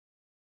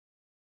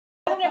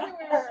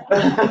everywhere. Okay,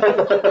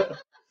 welcome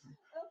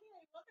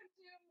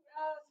to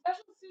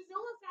special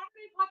Suzilla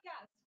Saturday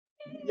podcast.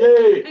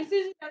 Yay! I'm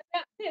Susan.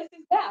 This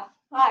is Beth.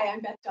 Hi, I'm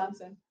Beth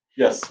Johnson.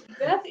 Yes,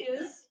 Beth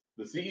is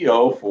the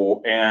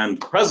CEO and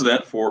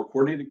president for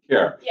Coordinated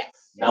Care.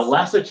 yes. Now,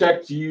 last I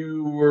checked,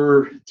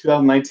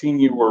 2019,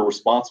 you were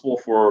responsible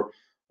for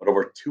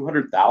over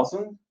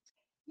 200,000.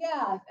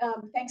 Yeah,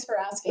 thanks for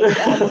asking.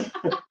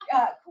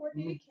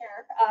 Coordinated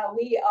Care,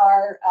 we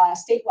are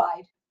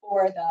statewide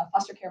for the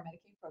foster care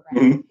Medicaid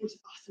program, which is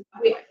awesome.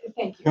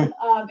 Thank you.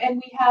 And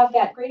we have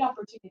that great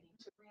opportunity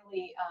to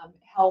really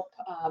help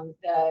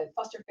the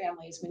foster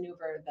families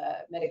maneuver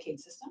the Medicaid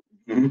system.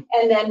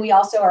 And then we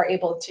also are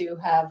able to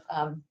have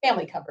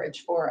family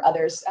coverage for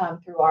others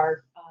through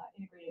our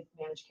integrated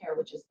managed care,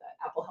 which is the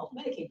Apple Health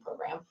Medicaid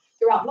program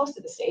throughout most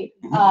of the state.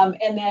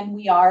 And then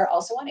we are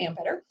also on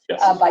Ambetter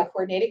by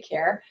Coordinated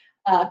Care.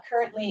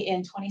 Currently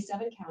in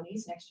 27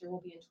 counties. Next year we'll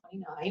be in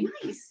 29.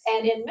 Nice.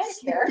 And in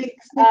Medicare,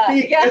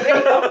 Yeah, there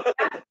you go.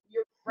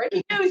 You're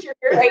breaking news. You're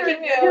here.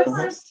 Breaking You're news.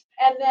 first.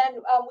 And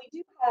then we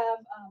do have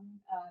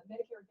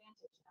Medicare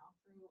Advantage now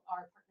through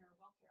our partner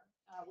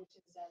WellCare, which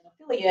is an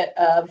affiliate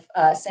of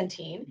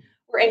Centene.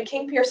 We're in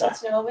King Pierce and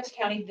Snohomish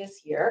County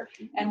this year,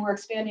 and we're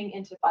expanding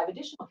into 5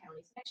 additional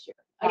counties next year.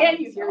 Again,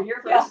 you're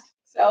here Yeah. first.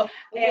 So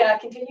we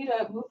continue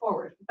to move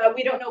forward. But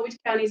we don't know which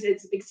counties.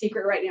 It's a big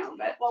secret right now.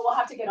 But Well, we'll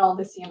have to get all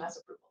the CMS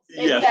approvals.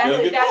 Yes,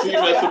 Exactly, you'll get that's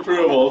CMS it.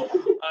 approval.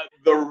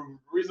 The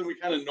reason we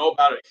kind of know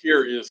about it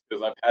here is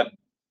because I've had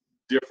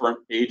different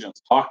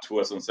agents talk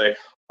to us and say,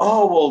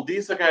 oh, well,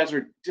 these guys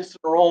are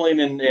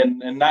disenrolling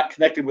and not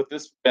connected with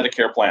this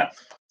Medicare plan.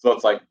 So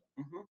it's like,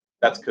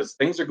 that's because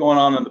things are going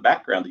on in the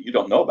background that you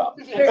don't know about.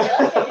 There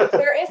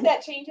is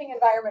that changing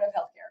environment of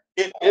healthcare.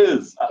 It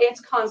is. it's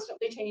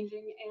constantly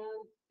changing,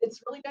 and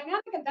it's really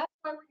dynamic, and that's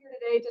why we're here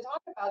today to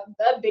talk about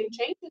the big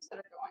changes that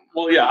are going on.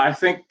 Well, yeah, I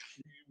think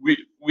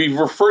we've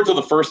referred to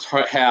the first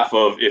half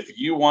of if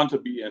you want to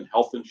be in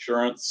health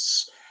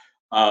insurance,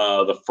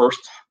 the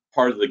first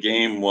part of the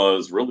game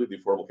was really the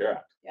Affordable Care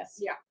Act. Yes.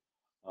 Yeah.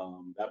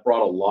 That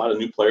brought a lot of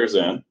new players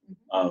in.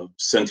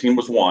 Centene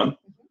was one.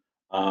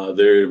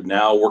 They're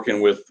now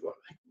working with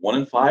 1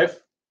 in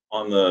 5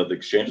 on the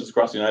exchanges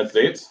across the United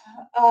States.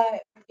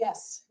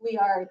 Yes, we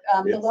are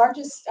the Yes.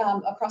 largest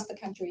across the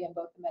country in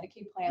both the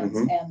Medicaid plans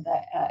and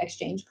the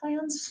exchange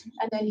plans.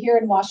 And then here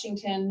in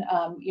Washington,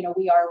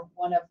 we are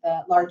one of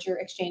the larger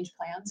exchange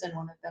plans and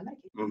one of the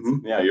Medicaid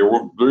plans. Yeah,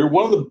 you're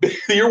one of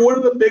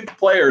the big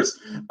players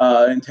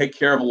and take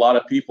care of a lot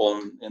of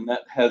people, and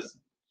that has,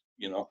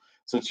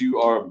 since you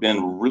are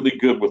been really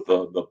good with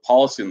the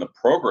policy and the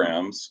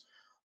programs.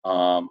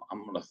 I'm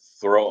going to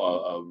throw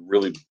a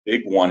really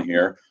big one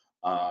here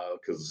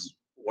because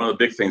one of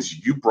the big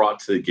things you brought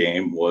to the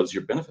game was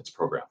your benefits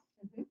program.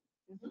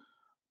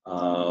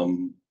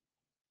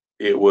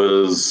 It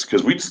was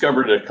because we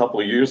discovered it a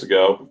couple of years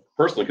ago,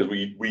 personally, because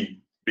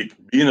we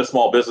being a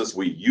small business,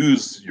 we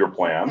use your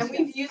plans. And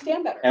we've used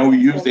Ambetter. And we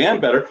used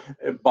Ambetter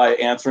by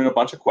answering a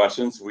bunch of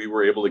questions. We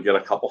were able to get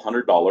a couple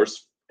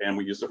 $100, and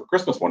we used it for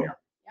Christmas one year.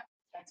 Yep,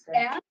 that's great.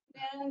 And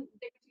then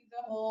they could do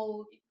the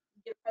whole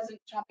get present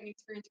shopping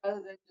experience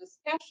rather than just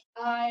cash.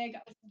 I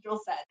got my drill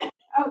set.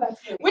 Oh,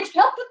 that's great. Which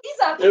helped with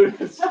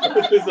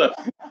these up.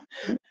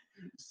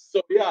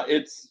 So yeah,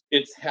 it's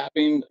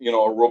having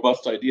a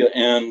robust idea,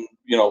 and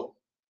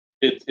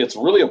it's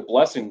really a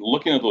blessing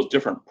looking at those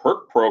different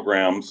perk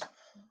programs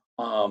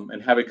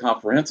and having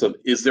comprehensive.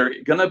 Is there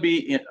going to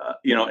be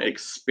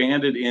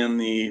expanded in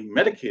the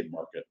Medicaid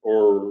market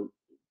or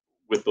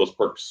with those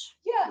perks?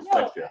 Yeah,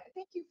 no,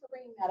 thank you for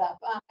bringing that up.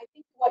 I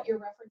think what you're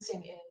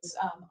referencing is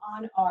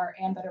on our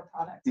Ambetter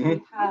products,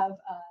 we have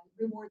a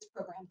rewards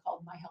program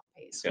called My Health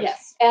Pays.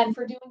 Yes. And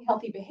for doing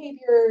healthy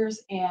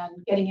behaviors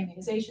and getting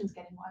immunizations,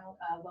 getting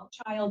well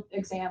child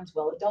exams,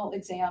 well adult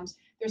exams,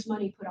 there's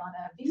money put on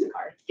a Visa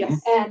card.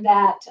 Yes. And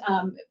that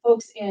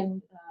folks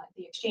in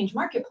the exchange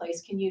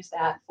marketplace can use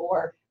that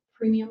for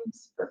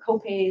premiums, for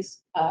co-pays,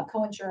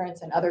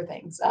 co-insurance, and other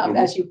things,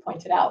 as you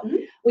pointed out.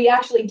 We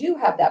actually do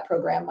have that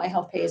program, My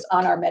Health Pays,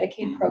 on our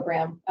Medicaid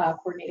program,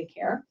 Coordinated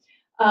Care.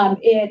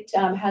 It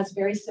has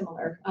very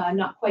similar,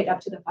 not quite up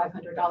to the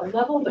 $500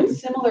 level, but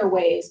similar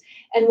ways.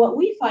 And what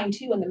we find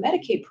too in the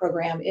Medicaid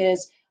program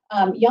is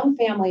young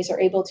families are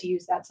able to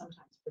use that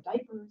sometimes for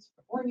diapers,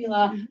 for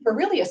formula, for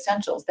really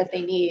essentials that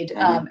they need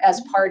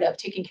as part of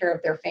taking care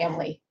of their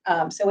family.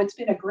 So it's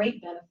been a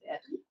great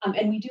benefit.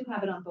 And we do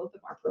have it on both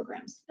of our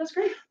programs. That's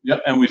great. Yeah,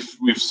 and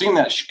we've seen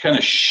that kind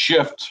of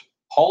shift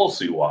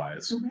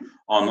policy-wise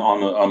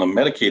on the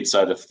Medicaid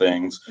side of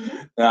things.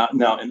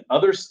 Now, in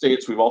other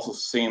states, we've also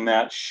seen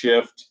that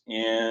shift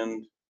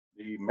in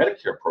the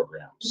Medicare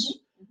programs.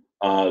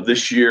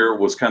 This year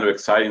was kind of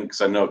exciting because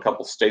I know a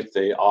couple states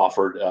they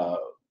offered,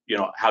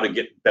 how to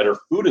get better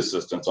food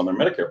assistance on their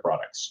Medicare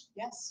products.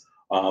 Yes.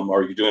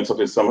 Are you doing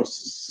something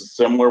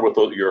similar with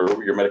your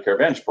Medicare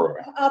Advantage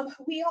program?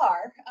 We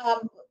are.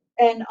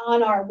 And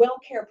on our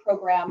WellCare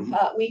program,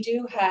 we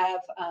do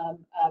have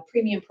a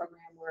premium program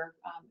where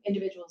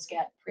individuals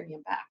get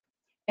premium back.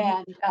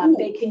 And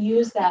they can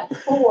use that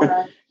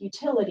for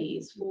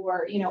utilities,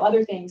 for,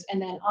 other things.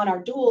 And then on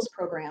our duals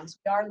programs,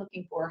 we are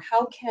looking for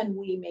how can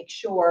we make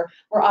sure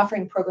we're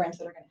offering programs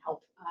that are going to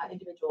help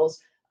individuals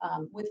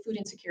with food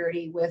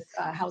insecurity, with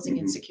housing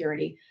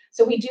insecurity.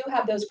 So we do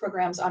have those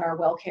programs on our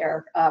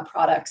WellCare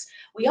products.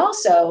 We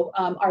also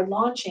are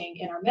launching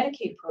in our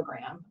Medicaid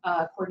program,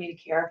 coordinated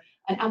care,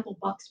 an Apple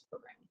Bucks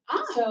program.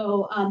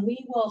 So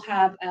we will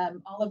have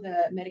all of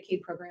the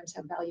Medicaid programs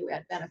have value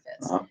add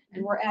benefits,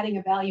 and we're adding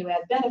a value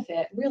add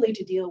benefit really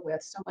to deal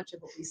with so much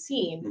of what we've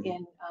seen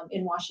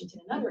in Washington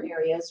and other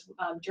areas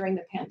during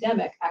the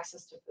pandemic,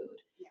 access to food.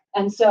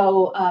 And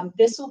so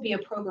this will be a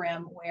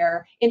program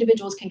where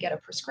individuals can get a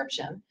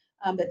prescription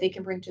that they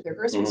can bring to their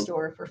grocery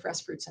store for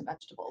fresh fruits and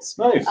vegetables.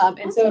 Nice.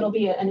 And so it'll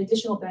be an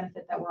additional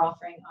benefit that we're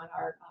offering on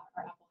our Apple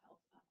Health.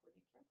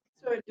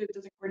 So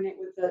does it coordinate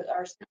with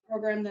our SNAP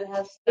program that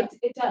has?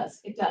 It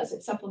does.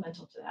 It's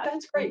supplemental to that.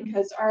 That's great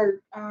because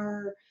our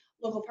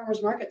local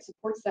farmers market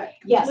supports that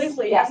Yes,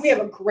 completely. yes. And we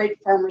have a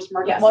great farmers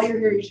market. Yes. While you're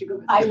here, you should go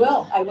visit. I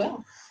will.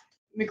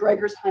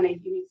 McGregor's honey.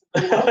 You need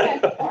some. Okay,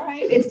 all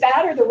right. It's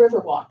that or the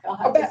Riverwalk. I'll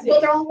have to see.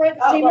 Well, they're all right.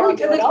 Oh, Same well, area,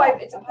 because do it it's by all.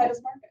 it's a Okay.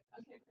 farmers market.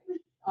 Okay, great.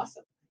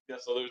 Awesome. Yeah,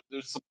 so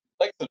there's some,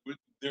 like I said,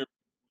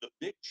 the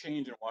big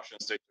change in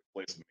Washington State took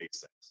place in May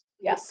 6th.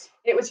 Yes.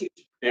 It was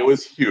huge. It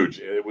was huge.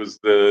 It was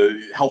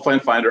the Health Plan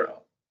Finder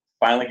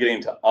finally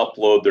getting to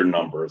upload their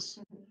numbers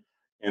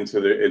into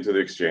the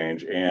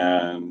exchange,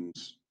 and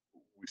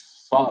we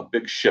saw a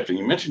big shift. And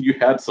you mentioned you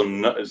had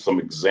some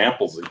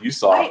examples that you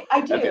saw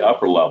I do. at the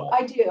upper level.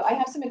 I do. I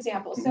have some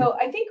examples. So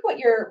I think what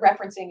you're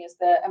referencing is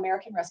the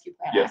American Rescue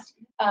Plan Yes.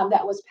 Act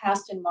that was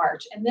passed in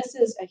March. And this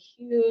is a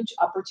huge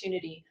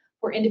opportunity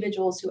for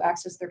individuals who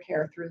access their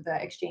care through the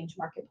exchange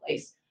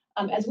marketplace.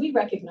 As we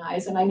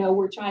recognize, and I know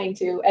we're trying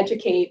to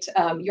educate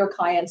your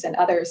clients and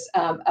others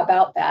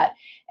about that.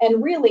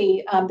 And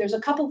really, there's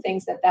a couple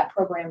things that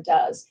program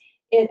does.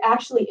 It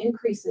actually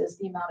increases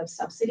the amount of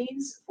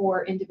subsidies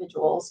for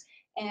individuals.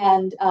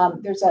 And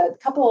there's a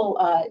couple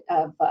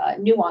of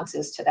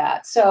nuances to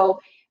that.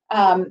 So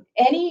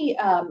any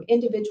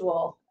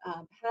individual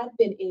had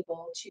been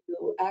able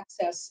to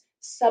access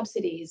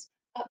subsidies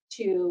up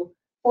to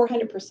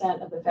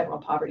 400% of the federal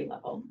poverty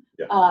level.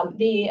 Yeah.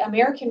 The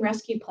American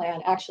Rescue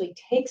Plan actually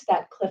takes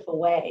that cliff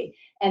away.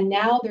 And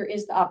now there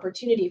is the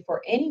opportunity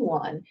for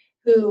anyone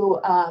who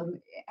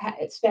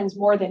spends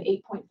more than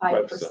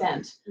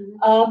 8.5%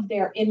 of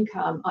their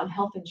income on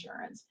health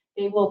insurance.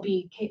 They will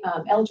be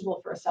eligible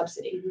for a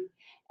subsidy.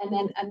 And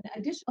then an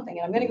additional thing,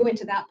 and I'm going to go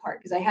into that part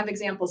because I have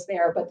examples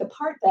there, but the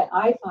part that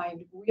I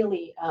find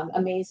really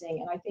amazing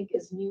and I think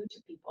is new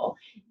to people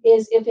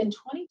is if in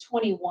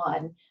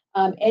 2021,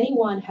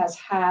 anyone has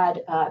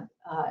had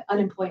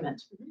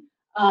unemployment,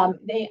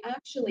 they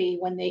actually,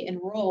 when they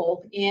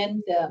enroll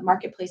in the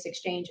Marketplace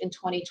Exchange in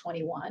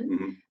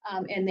 2021,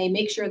 and they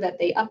make sure that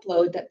they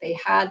upload that they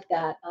had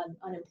that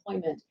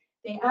unemployment,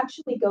 they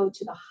actually go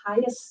to the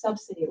highest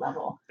subsidy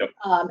level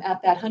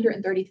at that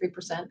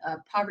 133%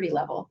 poverty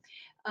level.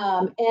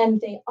 And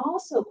they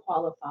also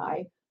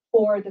qualify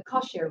for the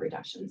cost share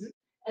reductions.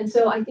 And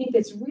so I think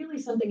it's really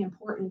something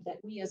important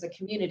that we as a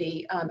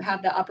community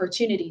have the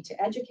opportunity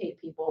to educate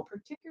people,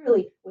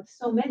 particularly with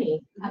so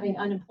many having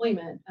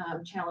unemployment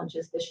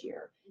challenges this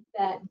year,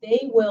 that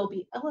they will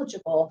be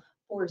eligible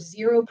for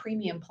zero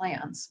premium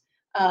plans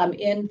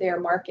in their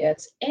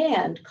markets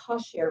and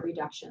cost share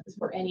reductions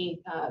for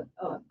any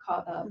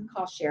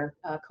cost share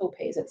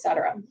copays, et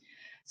cetera.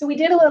 So we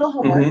did a little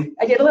homework.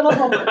 I did a little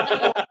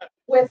homework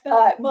with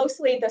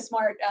mostly the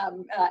smart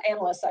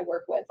analysts I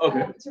work with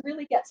to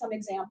really get some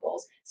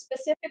examples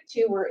specific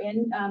to, we're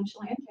in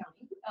Chelan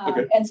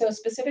County. And so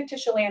specific to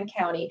Chelan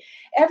County,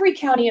 every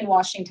county in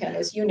Washington,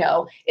 as you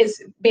know,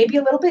 is maybe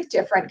a little bit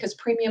different because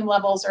premium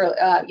levels are,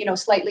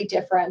 slightly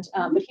different.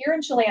 But here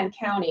in Chelan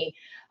County,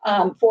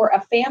 for a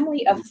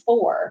family of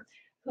 4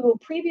 who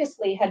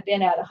previously had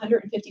been at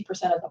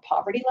 150% of the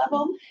poverty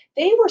level,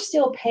 they were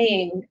still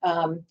paying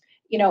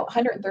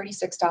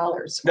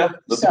 $136 Yeah,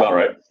 that's about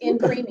right. in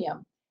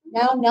premium.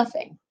 Now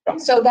nothing.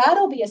 So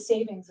that'll be a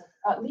savings of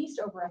at least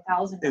over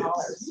 $1,000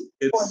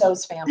 for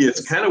those families.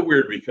 It's kind of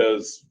weird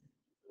because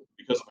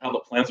of how the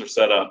plans are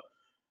set up.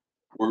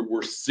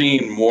 We're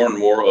seeing more and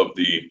more of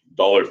the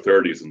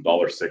 $30s and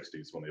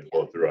 $60s when they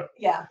blow through it.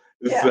 Yeah.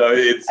 So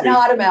it's an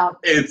odd amount.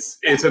 It's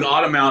an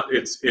odd amount.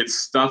 It's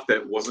stuff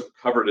that wasn't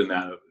covered in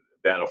that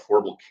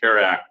Affordable Care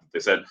Act. They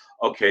said,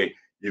 okay,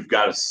 you've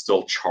got to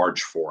still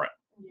charge for it.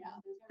 Yeah,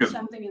 there's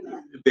something in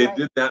there. They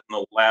did that in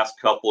the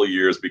last couple of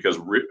years because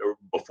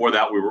before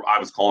that I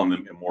was calling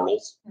them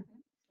immortals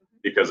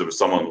because it was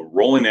someone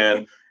rolling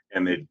in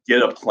and they'd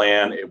get a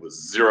plan. It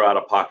was zero out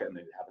of pocket, and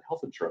they'd have a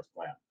health insurance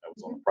plan that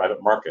was on the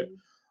private market.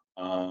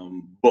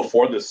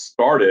 Before this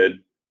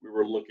started, we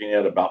were looking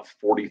at about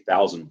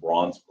 40,000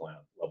 bronze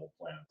level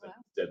plans that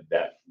did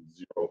that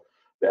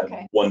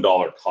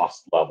 $1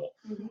 cost level.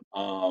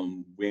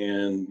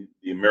 When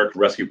the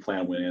American Rescue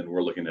Plan went in,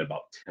 we're looking at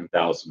about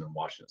 10,000 in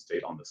Washington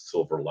State on the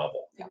silver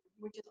level. Yeah,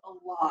 which is a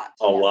lot.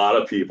 A lot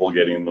of people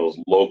getting those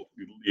low,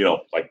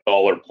 like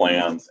dollar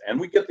plans, and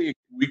we get the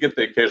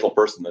occasional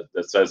person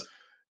that says,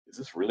 "Is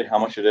this really how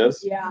much it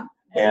is?" Yeah.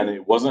 And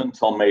it wasn't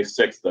until May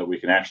 6th that we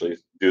can actually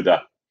do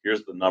that.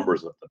 Here's the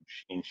numbers that the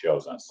machine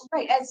shows us.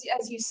 Right, as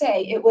you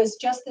say, it was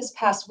just this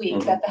past week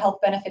Mhm. that the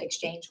Health Benefit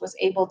Exchange was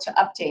able to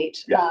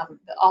update Yeah.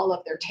 all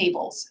of their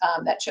tables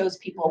that shows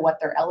people what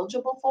they're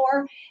eligible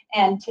for.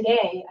 And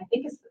today, I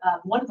think is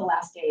one of the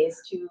last days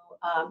to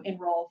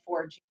enroll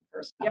for June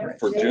 1st Yep. coverage.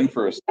 For June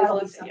 1st. That'll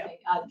be Yeah. something.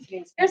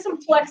 Today's There's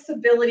some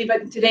flexibility,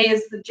 but today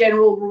is the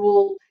general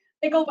rule.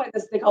 They go by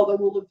this, they call the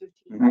rule of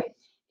 15, Mhm. right?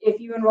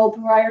 If you enroll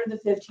prior to the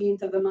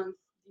 15th of the month,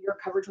 your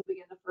coverage will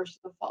begin the first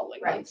of the following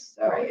Right, month.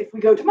 So right. if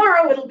we go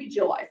tomorrow, it'll be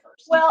July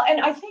 1st. Well,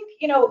 and I think,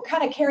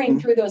 kind of carrying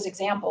through those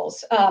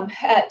examples,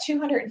 at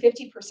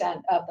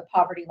 250% of the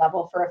poverty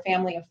level for a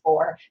family of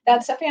four,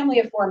 that's a family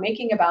of four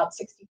making about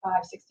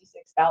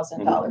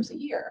 $66,000 a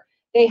year.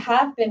 They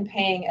have been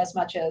paying as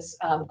much as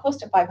close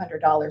to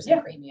 $500 in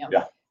Yeah. premium,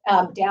 Yeah.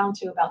 down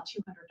to about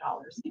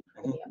 $200 in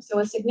premium. So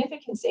a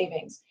significant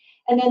savings.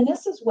 And then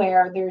this is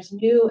where there's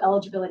new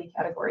eligibility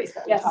categories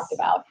that we Yes. talked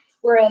about.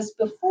 Whereas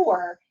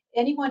before,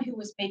 anyone who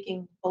was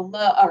making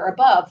below or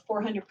above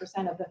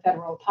 400% of the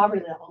federal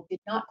poverty level did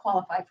not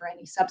qualify for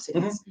any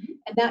subsidies.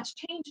 And that's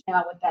changed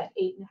now with that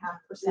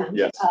 8.5%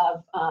 Yes.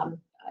 of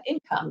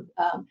income.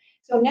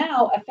 So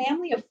now a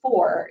family of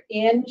four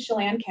in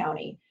Chelan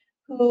County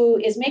who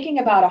is making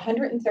about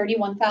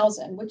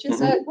 131,000, which is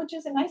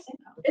a nice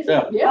income.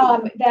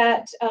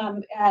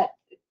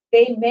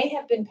 They may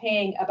have been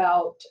paying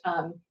about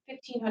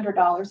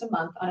 $1,500 a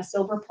month on a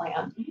silver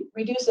plan,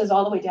 reduces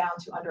all the way down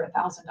to under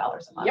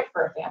 $1,000 a month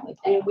for a family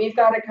plan. And we've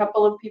got a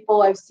couple of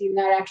people I've seen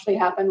that actually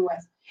happen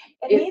with.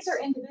 And these are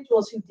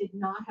individuals who did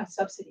not have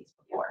subsidies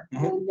before.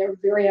 And they're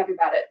very happy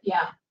about it.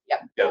 Yeah.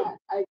 Yeah. Yeah.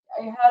 I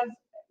have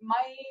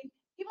my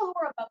people who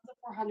are above the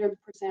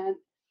 400%.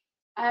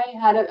 I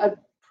had a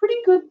pretty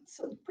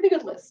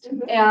good list,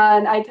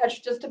 and I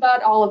touched just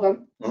about all of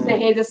them to say,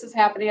 hey, this is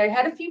happening. I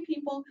had a few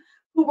people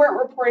who weren't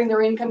reporting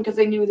their income because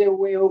they knew they were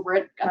way over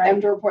it. Got them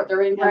to report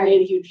their income,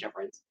 made a huge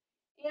difference.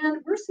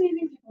 And we're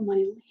saving people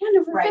money hand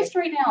over fist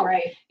right now.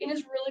 Right. It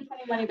is really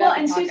putting money back. Well,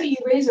 in and pockets. Susie, you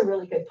raise a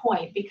really good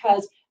point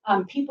because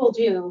people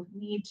do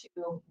need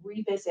to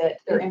revisit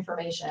their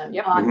information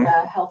on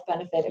the Health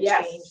Benefit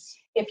Exchange.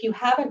 If you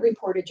haven't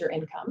reported your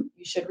income,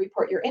 you should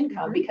report your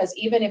income because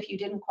even if you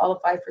didn't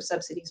qualify for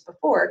subsidies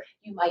before,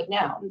 you might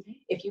now.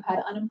 If you had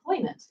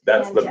unemployment.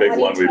 That's and the big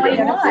one we've been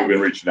 2021,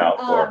 reaching out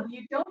for.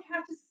 You don't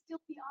have to still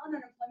be on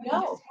unemployment. No.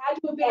 You just had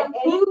to have been At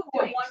any approved at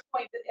point. one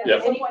point. Yep.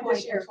 At some Any point point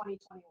this in year.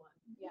 2021.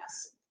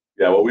 Yes.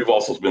 Yeah, what we've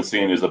also been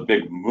seeing is a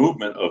big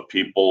movement of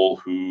people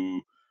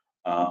who,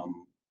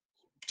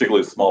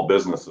 particularly small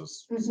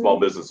businesses, small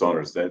business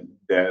owners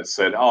that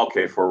said, oh,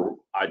 okay,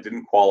 I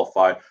didn't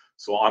qualify,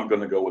 so I'm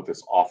going to go with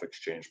this off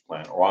exchange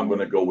plan, or I'm going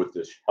to go with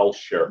this health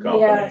share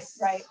company. Yes.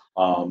 Right.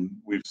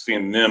 We've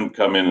seen them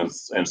come in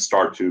and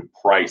start to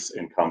price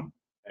income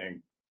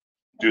and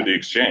do the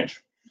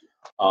exchange.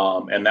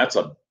 And that's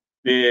a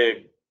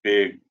big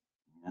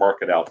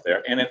market out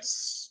there. And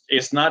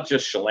it's not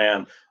just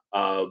Chelan,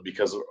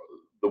 because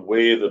the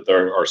way that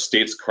our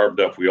states carved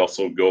up, we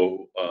also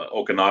go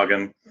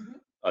Okanagan,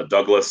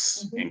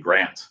 Douglas, and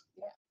Grant.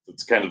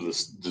 It's kind of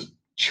this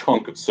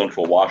chunk of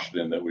central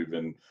Washington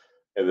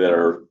that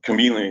are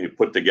conveniently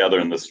put together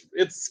in this.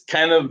 It's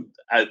kind of,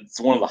 it's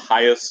one of the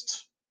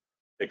highest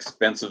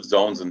expensive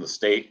zones in the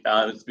state.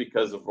 It's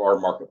because of our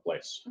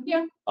marketplace.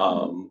 Yeah. A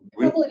A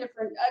couple of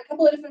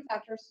different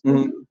factors.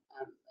 The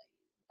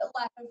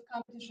lack of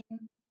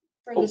competition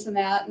for this and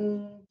that,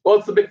 and well,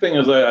 it's the big thing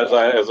as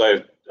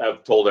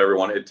I've told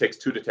everyone, it takes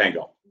two to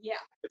tango. yeah.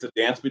 It's a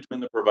dance between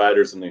the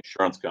providers and the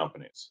insurance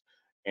companies.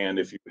 And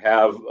if you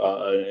have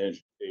a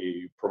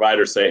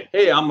provider say,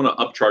 hey, I'm going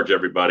to upcharge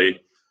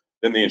everybody,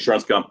 then the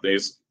insurance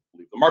companies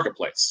leave the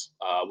marketplace.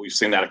 We've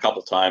seen that a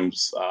couple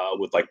times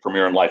with like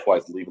Premier and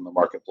LifeWise leaving the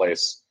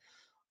marketplace.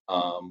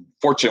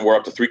 Fortunately, we're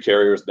up to 3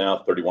 carriers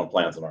now, 31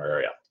 plans in our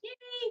area.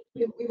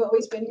 We've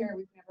always been here.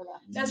 We've never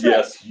left. That's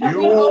Yes, right.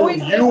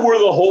 you were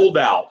the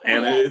holdout,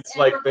 and Yes, it's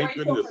like, we're thank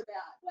grateful goodness. for that.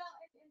 Well,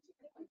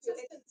 it's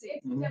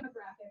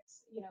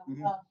demographics, of the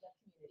community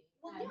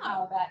Well, and yeah.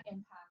 how that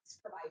impacts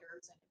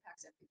providers and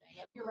impacts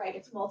everything. You're right,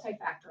 it's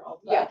multifactorial.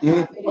 Yeah.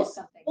 But it is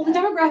something. Well, the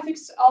that-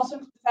 demographics also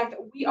include the fact that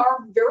we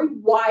are very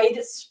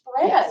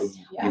widespread. Yes,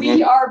 yes.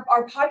 We are,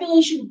 our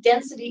population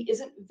density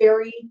isn't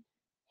very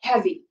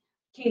heavy.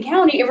 King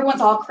County, everyone's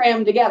all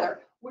crammed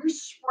together. We're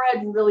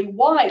spread really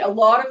wide, a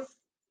lot of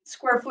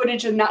square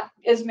footage and not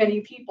as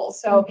many people.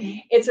 So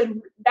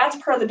that's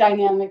part of the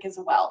dynamic as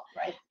well.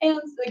 Right. And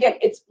again,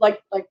 it's like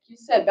you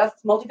said,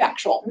 that's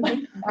multifactorial.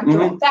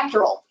 Mhm.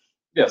 Factorial.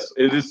 Yes,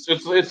 it is.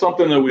 It's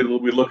something that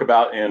we look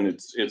about, and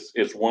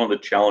it's one of the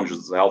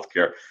challenges of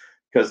healthcare,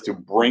 because to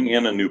bring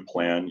in a new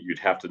plan, you'd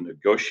have to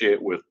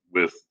negotiate with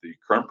the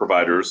current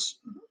providers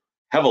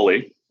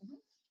heavily,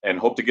 and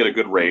hope to get a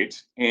good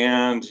rate,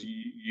 and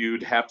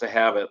you'd have to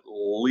have at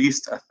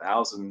least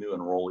 1,000 new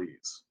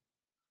enrollees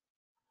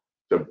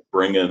to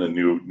bring in a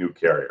new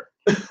carrier.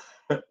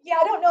 Yeah,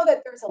 I don't know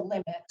that there's a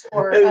limit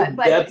or,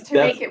 but That's- to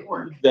make it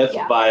work. That's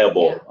Yeah,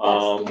 viable.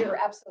 yeah, you're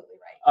absolutely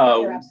right.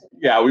 You're absolutely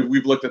right. Yeah,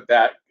 we've looked at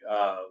that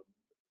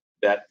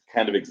that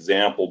kind of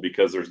example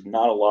because there's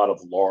not a lot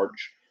of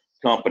large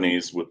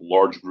companies with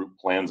large group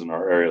plans in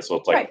our area. So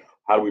it's like, Right.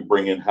 how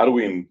do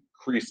we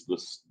increase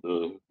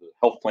the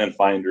health plan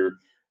finder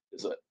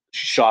is a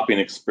shopping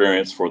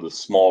experience for the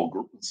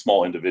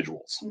small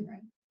individuals. Right.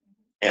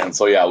 And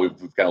so, yeah, we've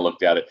kind of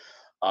looked at it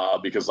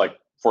because, like,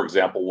 for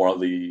example, one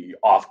of the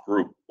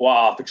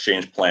off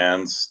exchange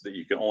plans that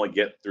you can only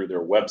get through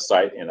their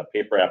website in a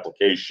paper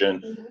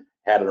application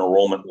had an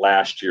enrollment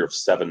last year of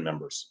 7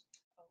 members.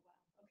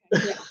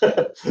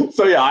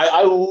 So yeah,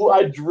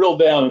 I drill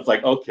down. It's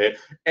like, okay,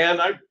 and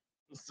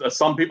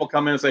some people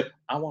come in and say,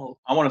 I want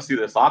to see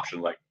this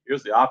option. Like,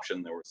 here's the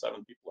option. There were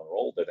 7 people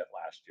enrolled in it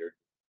last year.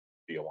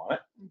 Do you want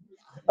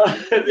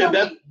it?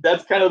 And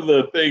that's kind of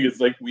the thing. It's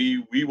like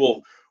we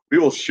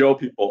will show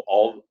people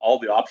all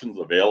the options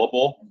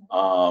available.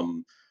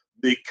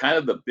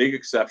 The big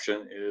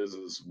exception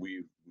is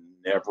we've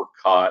never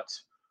caught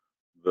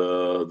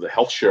the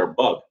health share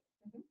bug.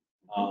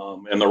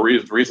 And the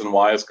reason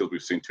why is because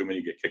we've seen too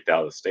many get kicked out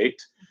of the state,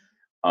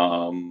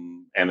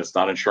 and it's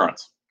not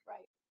insurance.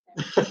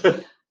 Right. So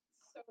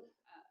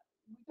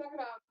we talk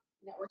about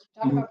networks,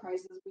 we talk about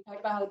prices, we talk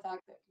about how the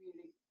fact that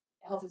community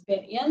health has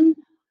been in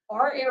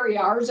our area,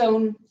 our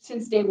zone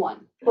since day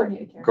one.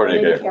 Coordinated care.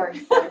 Coordinated care.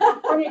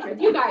 Coordinated care.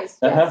 You guys.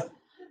 Yes.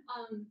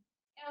 And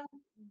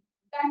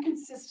that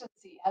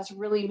consistency has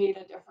really made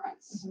a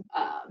difference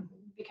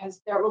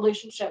because their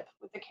relationship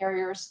with the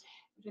carriers,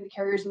 between the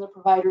carriers and the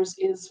providers,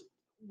 is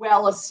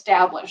well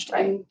established,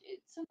 Right. and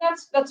so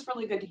that's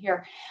really good to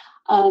hear.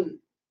 And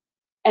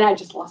I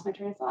just lost my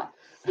train of thought.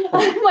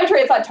 My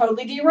train of thought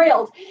totally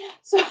derailed.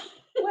 So,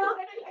 Well,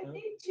 and I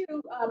think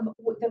too,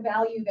 the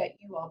value that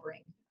you all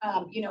bring,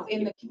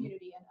 in the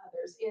community and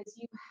others, is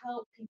you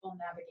help people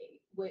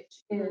navigate,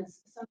 which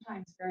is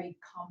sometimes very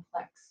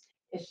complex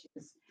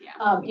issues.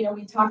 Yeah.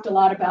 We talked a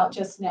lot about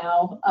just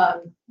now,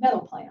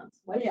 metal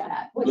plans. What is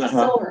that? What's a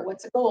silver?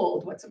 What's a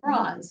gold? What's a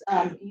bronze?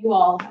 You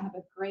all have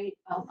a great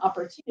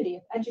opportunity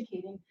of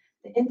educating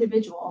the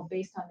individual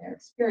based on their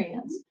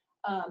experience.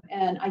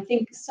 And I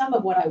think some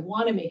of what I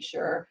want to make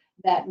sure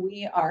that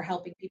we are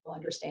helping people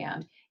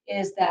understand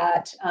is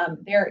that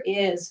there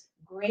is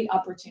great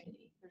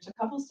opportunity. There's a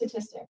couple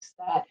statistics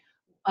that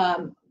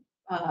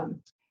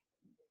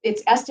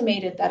it's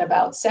estimated that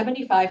about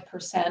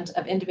 75%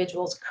 of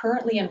individuals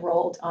currently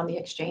enrolled on the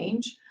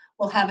exchange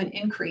will have an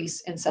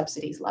increase in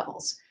subsidies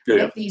levels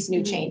with these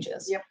new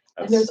changes. Yep.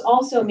 And there's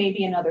also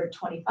maybe another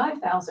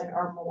 25,000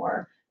 or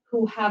more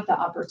who have the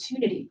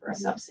opportunity for a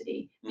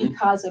subsidy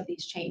because of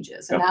these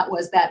changes. And that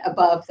was that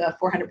above the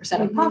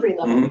 400% of poverty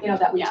level,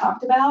 that we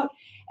talked about.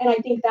 And I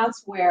think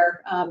that's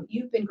where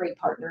you've been great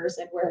partners,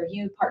 and where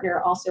you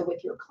partner also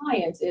with your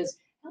clients is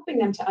helping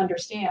them to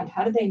understand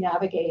how do they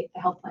navigate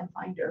the Health Plan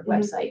Finder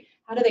website?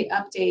 How do they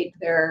update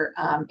their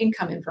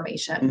income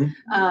information?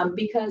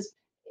 Because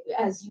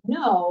as you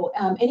know,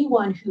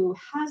 anyone who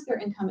has their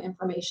income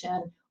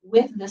information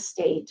with the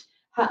state,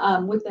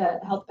 with the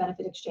Health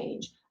Benefit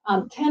Exchange,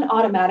 can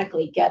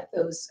automatically get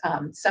those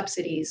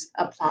subsidies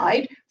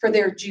applied for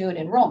their June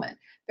enrollment.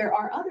 There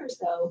are others,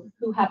 though,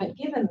 who haven't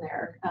given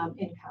their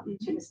income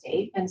to the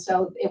state, and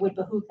so it would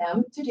behoove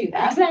them to do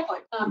that. Exactly.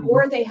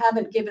 Or they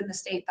haven't given the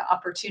state the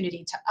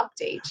opportunity to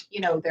update,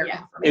 their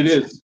information. It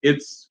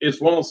is. It's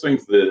one of those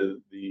things that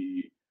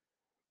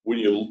when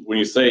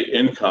you say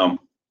income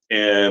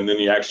and then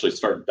you actually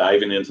start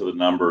diving into the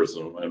numbers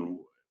and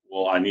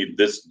well, I need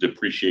this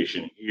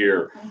depreciation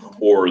here,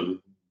 or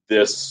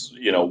this,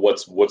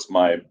 what's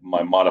my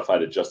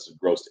modified adjusted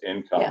gross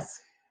income.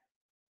 Yes.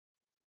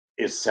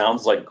 It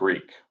sounds like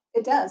Greek.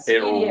 It does. It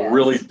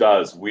really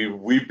does.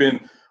 We've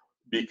been,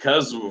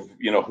 because of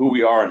who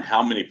we are and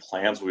how many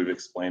plans we've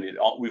explained it,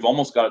 we've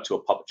almost got it to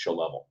a puppet show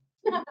level.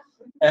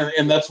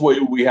 and that's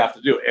what we have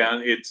to do.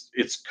 And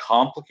it's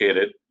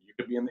complicated. You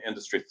could be in the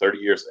industry 30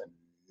 years and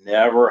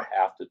never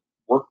have to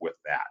work with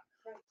that.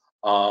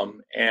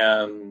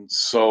 And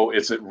so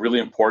it's really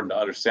important to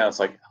understand. It's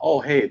like,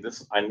 oh, hey,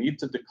 I need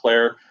to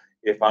declare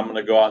if I'm going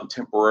to go out and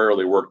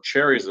temporarily work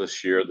cherries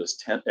this year,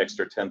 this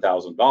extra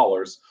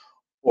 $10,000,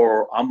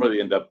 or I'm going to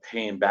end up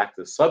paying back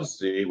the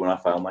subsidy when I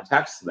file my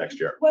taxes next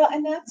year. Well,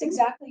 and that's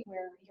exactly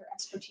where your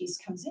expertise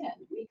comes in,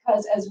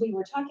 because as we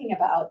were talking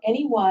about,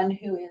 anyone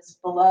who is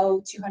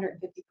below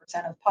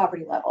 250% of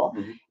poverty level,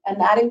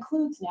 and that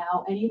includes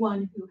now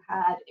anyone who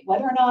had,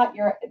 whether or not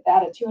you're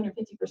at a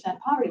 250%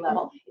 poverty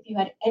level, if you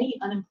had any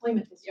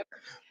unemployment this year,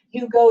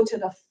 you go to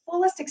the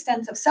fullest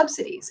extent of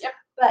subsidies.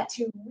 But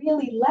to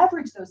really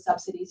leverage those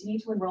subsidies, you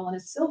need to enroll in a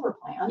silver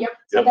plan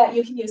so that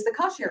you can use the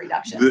cost share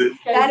reduction.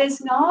 That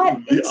is not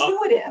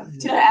intuitive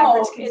to the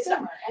average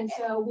consumer. And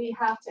so we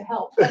have to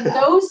help. And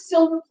those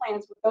silver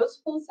plans with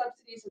those full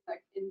subsidies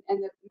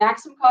and the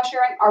maximum cost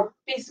sharing are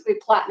basically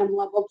platinum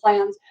level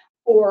plans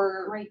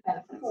for great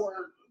benefits.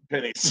 for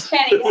pennies.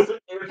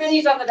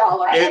 pennies on the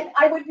dollar. It- And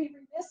I would be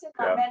remiss in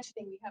Yeah. not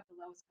mentioning we have the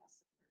lowest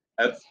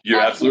cost. You're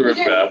absolutely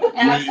Absolutely right,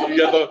 do. Beth. You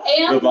got the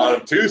And-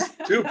 bottom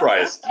two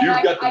price. And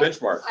You've got the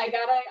benchmark. I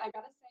gotta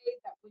say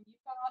that when you've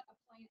got a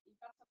plan, you've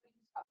got something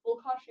who's got full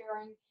cost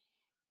sharing,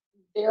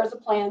 there's a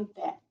plan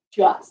that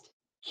just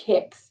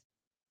kicks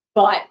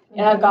butt.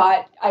 And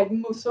I've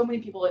moved so many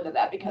people into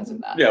that because of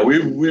that. Yeah,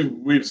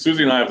 we've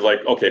Susie and I have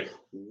like, okay,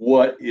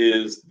 what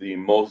is the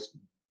most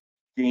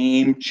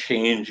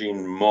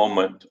game-changing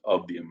moment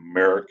of the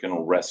American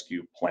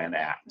Rescue Plan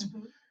Act?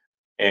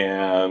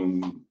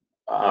 And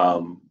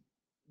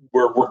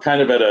we're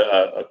kind of at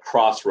a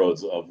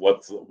crossroads of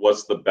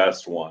what's the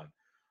best one.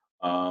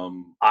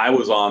 I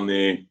was on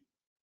the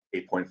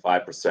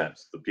 8.5%,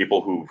 the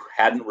people who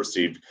hadn't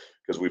received,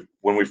 because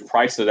when we've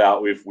priced it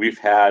out, we've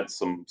had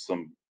some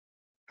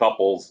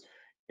couples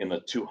in the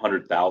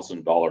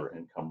 $200,000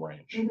 income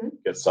range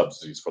get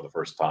subsidies for the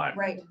first time,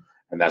 Right.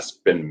 and that's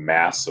been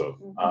massive.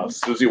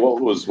 Susie,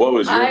 what was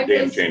your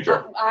game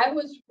changer? I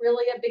was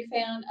really a big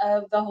fan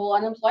of the whole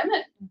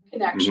unemployment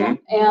connection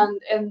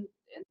and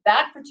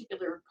that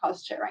particular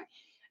cost sharing,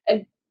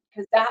 and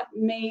because that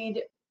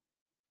made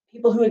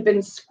people who had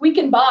been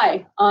squeaking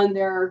by on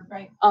their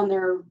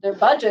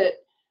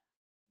budget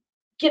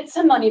get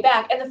some money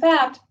back. And the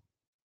fact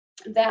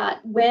that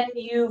when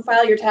you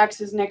file your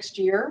taxes next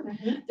year,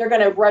 they're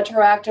going to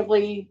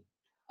retroactively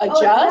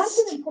adjust. Oh,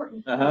 that's an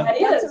important point. That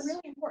That's is. a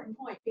really important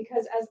point,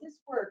 because as this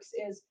works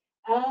is,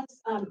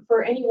 as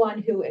for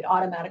anyone who it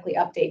automatically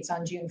updates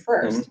on June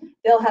 1st,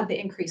 they'll have the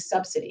increased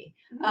subsidy.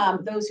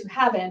 Those who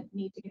haven't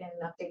need to get in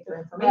and update their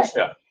information.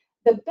 Yeah.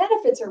 The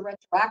benefits are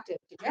retroactive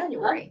to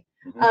January,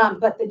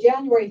 but the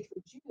January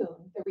through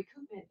June, the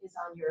recoupment is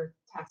on your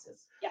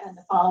taxes and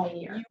the following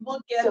year. You will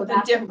get So the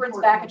that's difference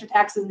important. back at your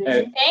taxes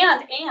and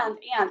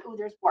oh,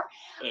 there's more.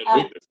 Wait,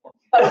 there's more.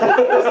 You guys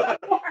are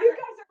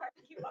hard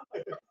to keep up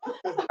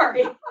with.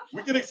 Sorry.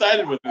 We get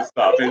excited with this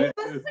stuff. and This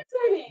is it-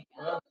 exciting.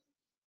 Yeah.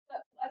 The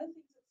other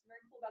thing that's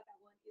very cool about that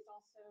one is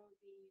also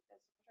the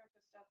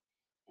social stuff.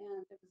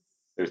 And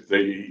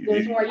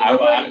there's more.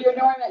 You're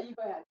knowing that. You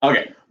go ahead.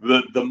 Okay,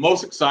 the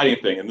most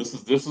exciting thing, and this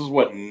is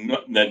what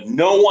that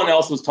no one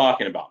else is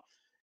talking about,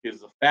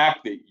 is the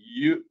fact that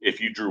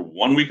if you drew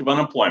 1 week of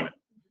unemployment,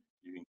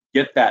 you can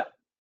get that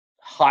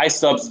high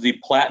subsidy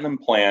platinum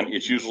plan.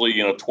 It's usually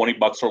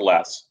 $20 or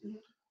less,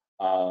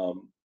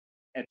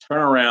 and turn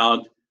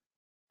around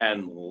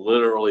and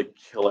literally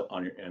kill it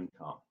on your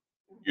income.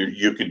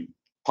 You could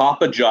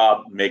pop a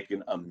job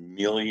making $1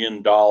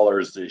 million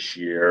this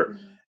year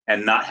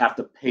and not have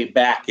to pay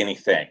back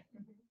anything.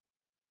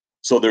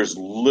 So there's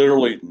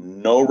literally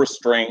no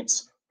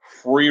restraints,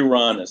 free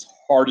run as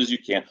hard as you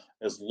can,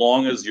 as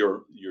long as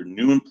your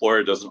new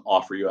employer doesn't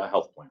offer you a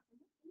health plan.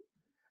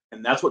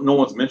 And that's what no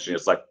one's mentioning.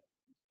 It's like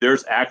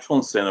there's actual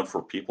incentive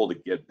for people to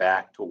get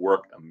back to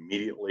work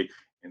immediately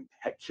and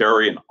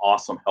carry an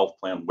awesome health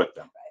plan with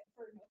them.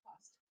 For no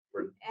cost.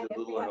 For And if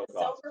little we or have no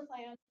a cost. silver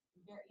plan,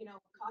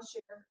 cost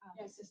share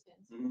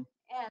assistance, Mhm.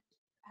 and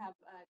have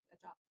a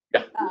job.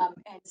 Yeah.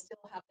 And still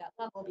have that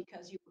level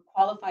because you were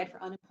qualified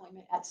for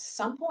unemployment at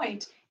some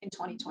point in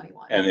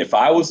 2021. And if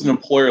I was an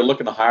employer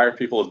looking to hire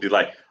people, it'd be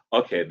like,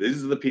 okay,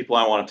 these are the people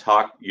I want to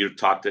talk. You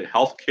talk to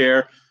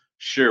healthcare.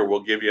 Sure,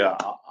 we'll give you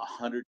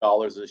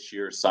 $100 this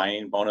year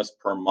signing bonus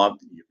per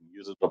month. You can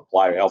use it to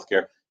apply to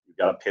healthcare. You've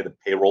got to pay the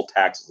payroll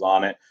taxes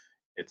on it.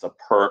 It's a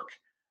perk.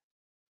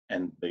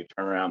 And they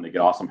turn around, they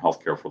get awesome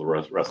healthcare for the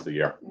rest of the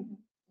year. And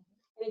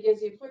it gives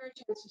the employer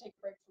a chance to take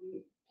a break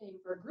from paying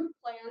for a group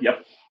plan.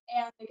 Yep.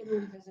 And they can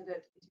revisit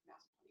it in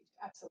 2022.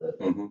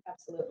 Absolutely,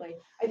 absolutely.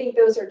 I think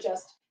those are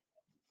just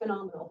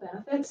phenomenal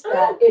benefits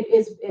that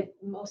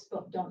most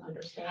people don't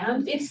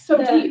understand. It's so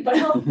deep. The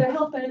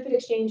health benefit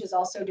exchange is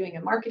also doing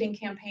a marketing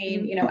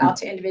campaign, out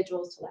to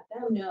individuals to let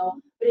them know.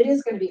 But it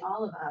is going to be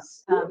all of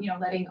us,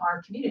 letting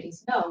our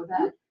communities know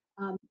that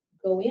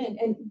go in.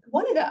 And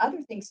one of the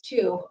other things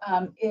too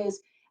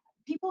is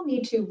people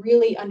need to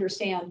really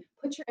understand.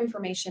 Put your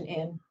information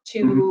in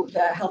to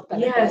the health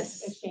benefit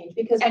exchange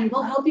And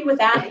we'll help you with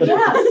that.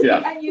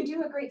 Yeah. And you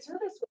do a great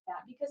service with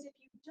that, because if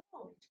you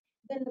don't,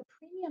 then the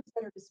premiums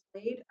that are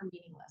displayed are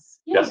meaningless.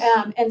 Yes.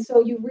 And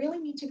so you really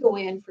need to go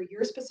in for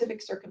your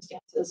specific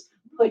circumstances,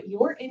 put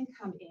your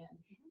income in,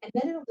 and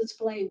then it'll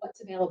display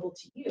what's available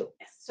to you.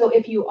 So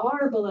if you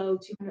are below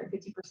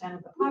 250%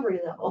 of the poverty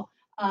level,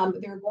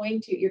 you're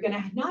going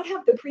to not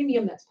have the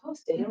premium that's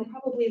posted. It'll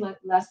probably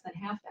less than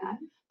half that.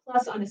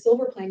 Plus, on a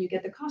silver plan, you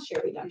get the cost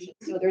share reduction.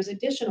 So there's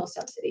additional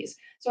subsidies.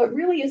 So it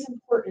really is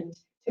important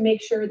to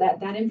make sure that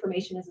that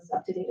information is as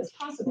up to date as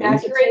possible.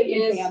 Accurate to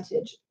take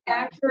advantage.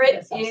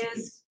 Accurate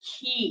is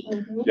key.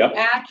 Yep.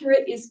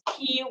 Accurate is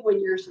key when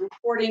you're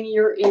reporting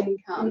your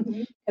income.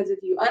 Because if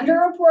you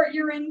underreport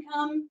your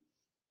income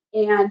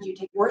and you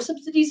take more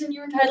subsidies than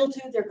you're entitled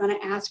to, they're going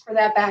to ask for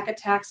that back at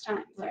tax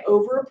time. Right.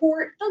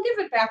 Overreport, they'll give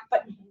it back.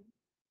 But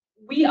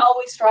we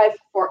always strive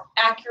for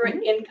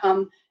accurate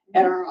income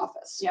at our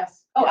office.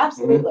 Yes. Oh,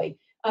 absolutely.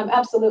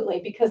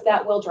 Absolutely. Because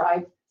that will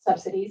drive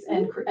subsidies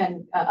and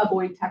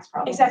avoid tax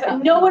problems.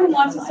 Exactly. No one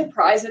wants a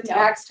surprise at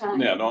tax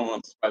time. Yeah, no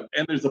one's,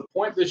 and there's a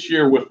point this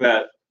year with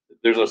that,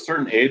 there's a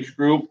certain age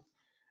group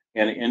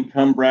and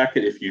income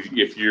bracket.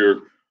 If you're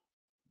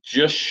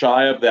just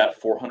shy of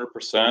that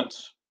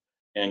 400%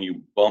 and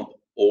you bump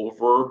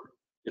over,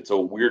 it's a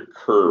weird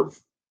curve.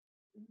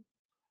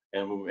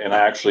 And I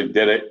actually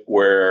did it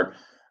where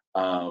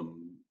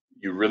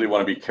you really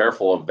want to be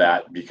careful of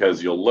that,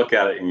 because you'll look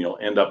at it and you'll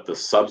end up, the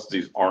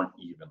subsidies aren't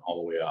even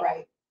all the way up.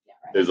 Right. Yeah,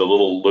 right. There's a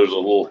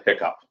little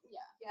hiccup.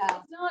 Yeah.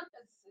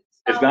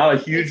 It's not a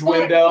huge it's not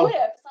window. a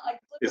cliff.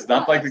 It's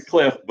not like the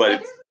cliff,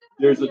 but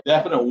there's a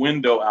definite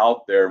window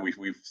out there.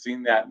 We've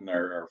seen that in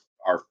our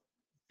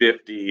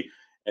 50,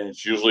 and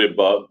it's usually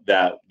above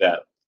that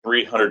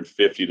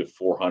 350 to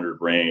 400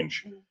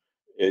 range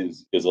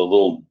is a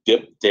little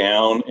dip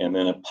down, and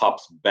then it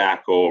pops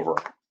back over.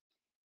 Do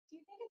you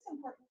think it's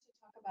important to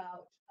talk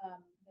about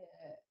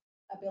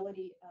the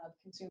ability of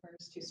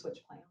consumers to switch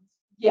plans?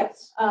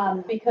 Yes.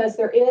 Because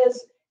there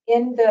is,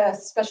 in the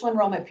special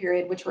enrollment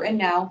period, which we're in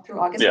now through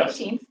August Yes.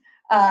 15th,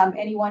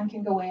 anyone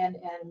can go in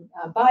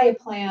and buy a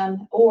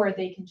plan, or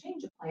they can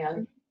change a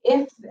plan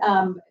if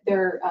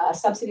their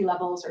subsidy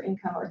levels or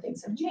income or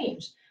things have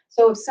changed.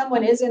 So if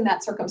someone is in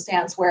that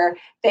circumstance where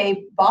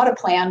they bought a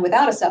plan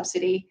without a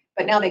subsidy,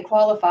 but now they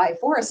qualify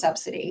for a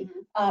subsidy,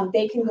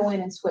 they can go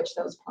in and switch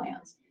those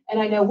plans. And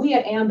I know we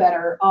at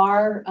Ambetter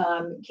are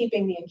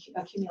keeping the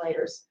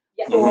accumulators.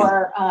 Yes.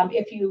 Or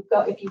if you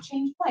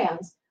change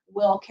plans,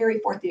 we'll carry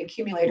forth the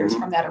accumulators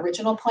from that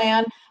original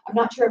plan. I'm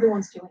not sure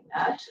everyone's doing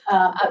that.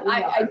 But we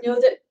I are.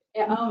 know that.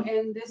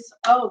 And this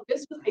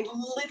was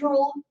a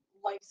literal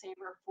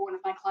lifesaver for one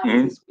of my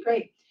clients this week.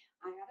 Great.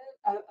 I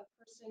had a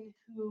person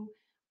who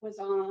was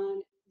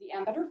on the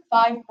Ambetter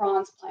 5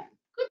 bronze plan.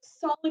 Good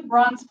solid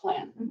bronze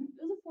plan.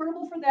 It was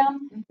affordable for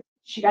them.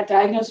 She got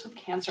diagnosed with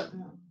cancer.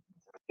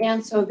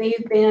 And so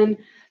they've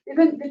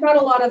got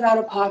a lot of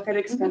out-of-pocket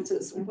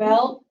expenses.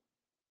 Well,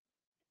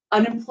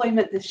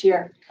 unemployment this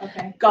year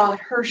got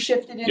her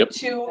shifted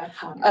into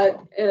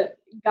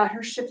got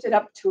her shifted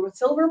up to a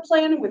silver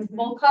plan with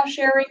full cost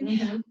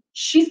sharing.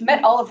 She's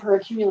met all of her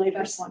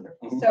accumulators. That's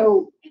wonderful.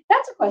 So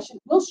that's a question.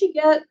 Will she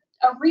get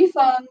a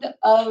refund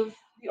of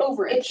the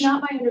overage? It's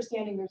not my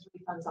understanding there's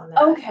refunds on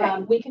that.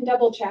 Okay. We can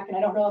double check, and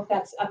I don't know if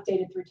that's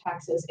updated through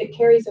taxes. It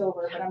carries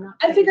over, but I'm not.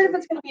 I figured if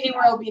it's going to be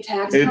anywhere, it'll be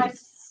taxed.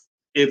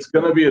 It's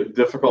going to be a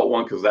difficult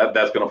one, because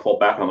that's going to fall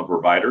back on the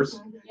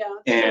providers. Yeah.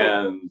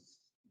 And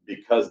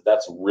because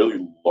that's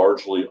really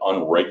largely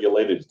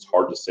unregulated, it's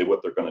hard to say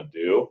what they're going to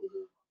do.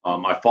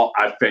 I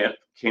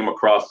came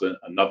across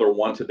another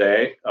one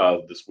today,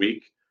 this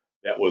week.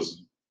 That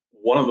was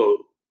one of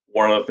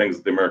the things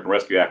that the American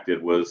Rescue Act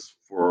did was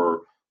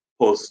for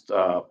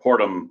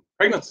postpartum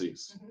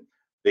pregnancies.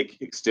 They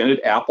extended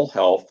Apple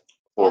Health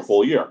for a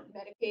full year.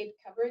 Medicaid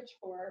coverage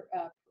for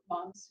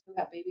moms who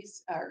have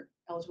babies are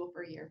eligible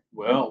for a year.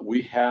 Well,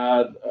 we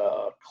had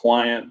a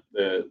client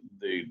that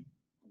they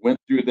went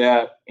through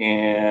that,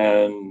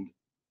 and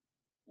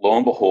lo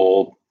and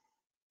behold,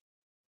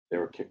 they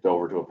were kicked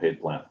over to a paid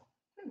plan.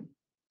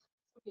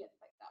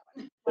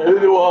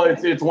 Well,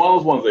 it's one of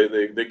those ones.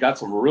 They got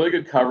some really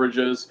good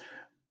coverages,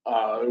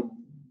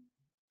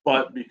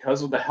 but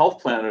because of the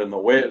health plan and the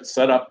way it's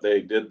set up,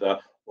 they did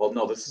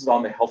no, this is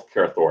on the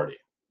healthcare authority.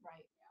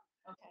 Right.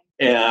 Okay.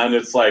 And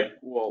it's like,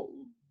 well,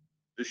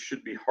 this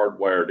should be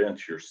hardwired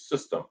into your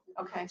system.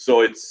 Okay.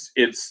 So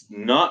it's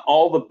not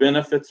all the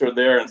benefits are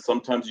there, and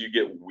sometimes you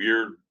get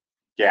weird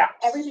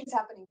gaps. Everything's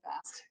happening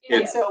fast. Yeah.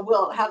 And so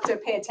we'll have to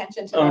pay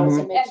attention to those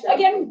and make And sure.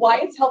 again, why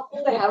it's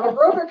helpful to have a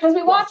broker, because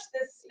we watch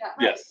this.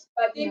 Yes.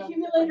 But the You know,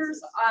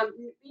 accumulators,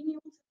 being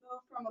able to go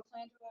from a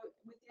plan to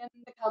within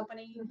the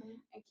company and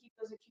keep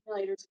those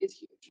accumulators is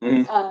huge.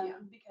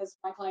 Because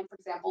my client, for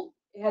example,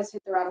 has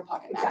hit their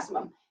out-of-pocket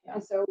maximum. Yeah.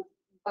 And so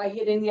by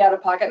hitting the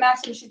out-of-pocket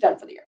maximum, she's done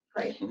for the year.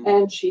 Great.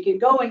 And she can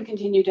go and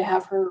continue to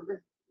have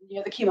her,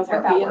 the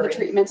chemotherapy Without and the worrying.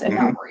 treatments and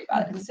not worry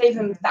about it, and save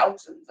them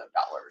thousands of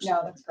dollars.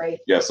 No, that's great.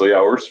 Yeah, so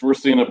yeah, we're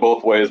seeing it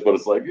both ways, but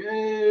it's like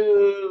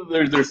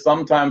there's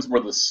some times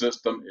where the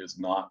system is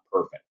not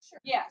perfect,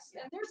 Yes,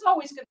 and there's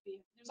always going to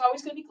be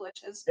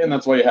glitches. and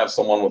that's why you have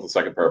someone with a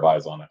second pair of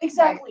eyes on it.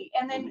 Exactly,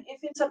 and then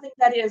if it's something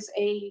that is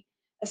a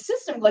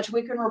system glitch,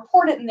 we can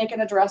report it and they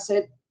can address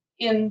it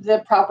in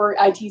the proper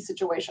IT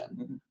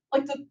situation,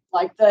 like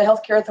the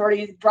healthcare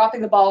authority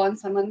dropping the ball on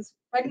someone's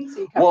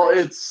pregnancy coverage.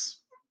 Well,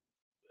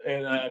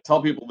 and I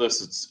tell people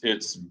this,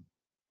 it's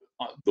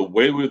the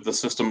way the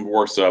system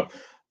works up.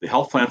 The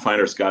health plan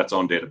finder's got its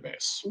own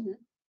database.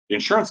 The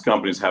insurance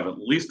companies have at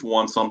least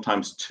one,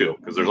 sometimes two,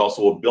 because there's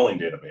also a billing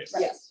database.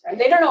 Yes, right.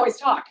 They don't always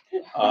talk.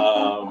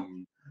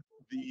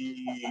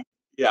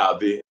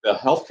 The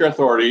healthcare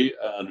authority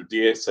under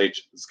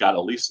DSH has got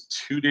at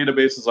least 2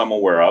 databases I'm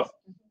aware of.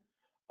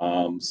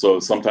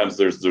 So sometimes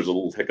there's a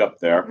little hiccup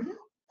there.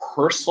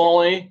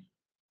 Personally,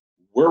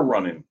 we're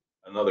running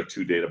another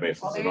 2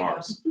 databases in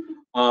ours.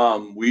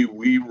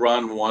 We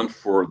run one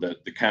for the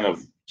kind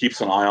of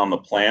keeps an eye on the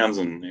plans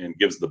and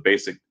gives the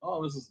basic,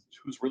 this is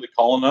who's really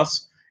calling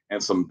us,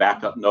 and some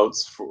backup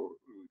notes for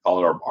call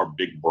it our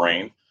big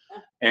brain.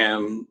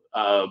 And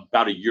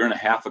about a year and a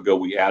half ago,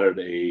 we added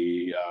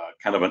a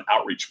kind of an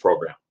outreach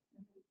program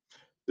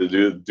to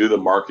do the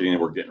marketing.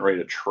 We're getting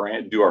ready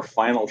to do our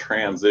final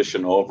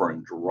transition over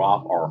and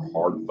drop our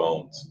hard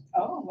phones.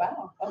 Oh,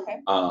 wow. Okay.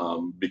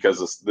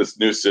 Because this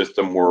new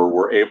system,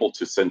 we're able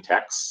to send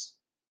texts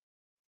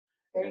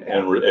Very good.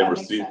 and That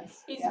makes receive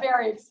sense. He's Yeah.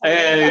 very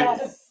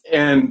excited.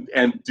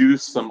 and do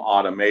some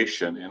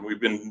automation. And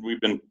we've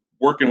been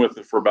working with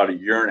it for about a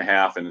year and a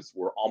half, and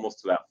we're almost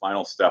to that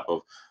final step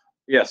of,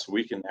 yes,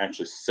 we can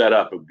actually set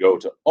up and go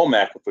to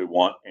OMAC if we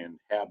want and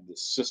have the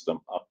system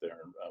up there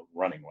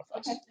running with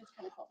us. Okay, that's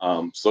kind of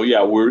cool. So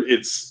yeah,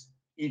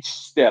 each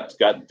step's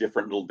got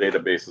different little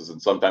databases, and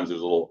sometimes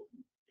there's little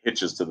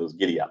hitches to those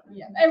giddy up.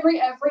 Yeah, every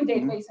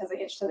database has a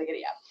hitch to the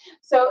giddy up.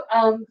 So,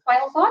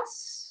 final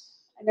thoughts?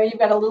 I know you've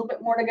got a little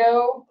bit more to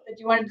go that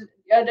you wanted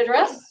to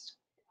address.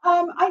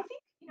 I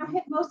think,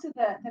 hit most of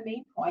the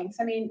main points.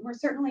 I mean, we're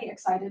certainly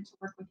excited to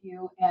work with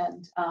you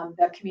and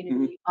the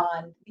community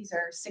on these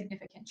are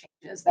significant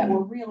changes that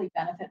will really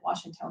benefit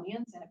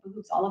Washingtonians, and it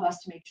behooves all of us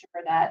to make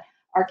sure that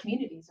our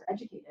communities are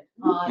educated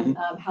on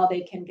how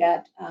they can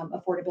get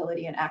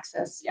affordability and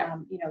access,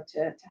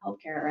 to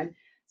healthcare. And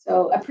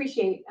so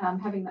appreciate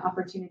having the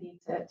opportunity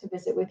to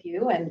visit with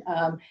you and,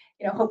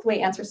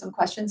 hopefully answer some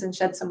questions and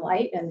shed some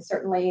light, and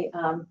certainly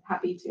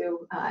happy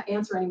to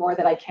answer any more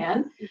that I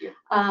can. Thank you.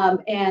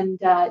 And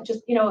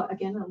just,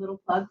 again, a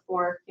little plug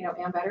for,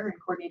 Ambetter and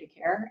coordinated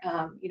care.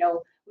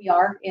 We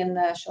are in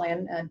the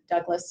Chelan and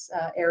Douglas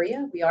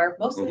area. We are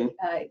mostly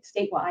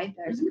statewide.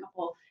 There's a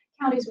couple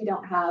counties we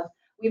don't have.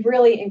 We've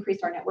really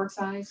increased our network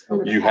size.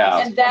 Over the You past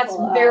have. And that's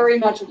couple of- very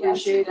much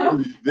appreciated.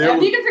 And There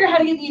if you can figure out how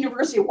to get the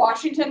University of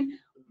Washington,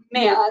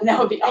 man, that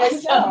would be There you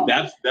awesome. go.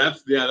 that's the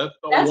That's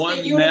the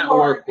one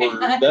unicorn. network.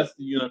 That's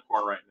the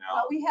unicorn right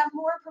now. We have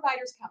more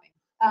providers coming.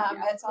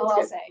 Yeah, That's all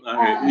that's I'll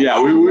good. say. Okay,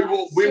 yeah,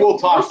 we will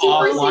talk super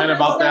offline secret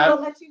about stuff. that.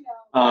 I'll let you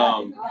know.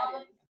 Um, who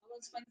that is. I'll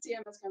explain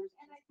CMS conversation.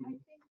 And I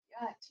think,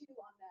 too,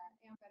 on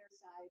the Ambetter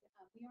side,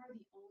 we are the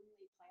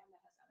only plan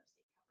that has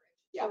out-of-state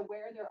coverage. Yeah. So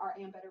where there are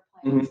Ambetter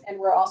plans, and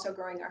we're also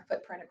growing our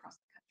footprint across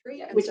the country.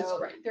 Yeah, And which is so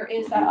great. there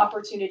is that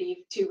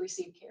opportunity to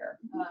receive care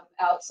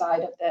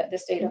outside of the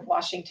state of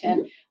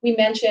Washington. We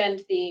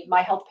mentioned the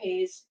My Health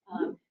Pays,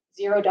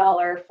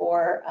 $0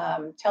 for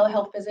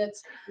telehealth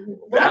visits. that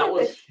One of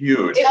was the-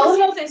 huge.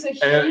 Telehealth is a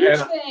huge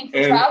And- thing for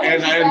And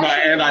travel.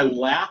 and I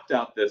laughed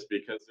at this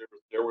because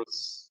there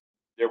was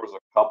a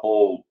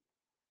couple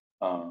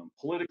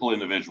political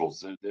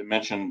individuals that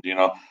mentioned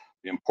the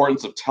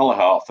importance of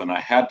telehealth, and I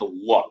had to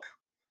look.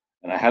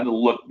 And I had to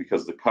look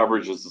because the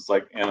coverage is just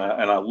like, and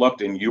I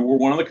looked, and you were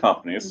one of the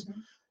companies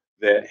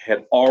that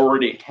had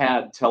already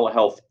had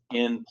telehealth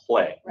in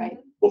play Right.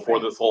 before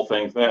Right. this whole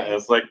thing. And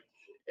it's like,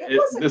 It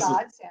was a this is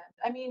godsend.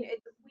 I mean,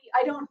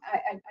 I don't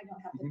have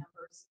the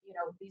numbers,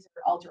 these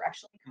are all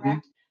directionally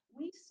correct.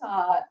 We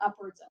saw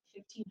upwards of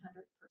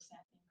 1,500%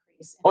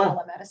 increase in Oh, yeah.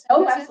 telemedicine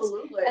Oh, visits.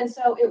 absolutely. And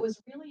so it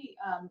was really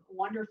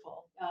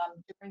wonderful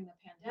during the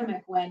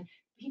pandemic when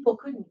people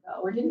couldn't go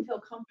or didn't feel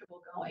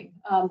comfortable going.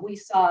 We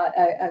saw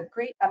a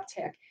great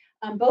uptick,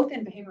 both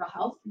in behavioral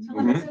health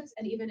televisits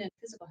and even in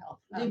physical health.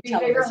 The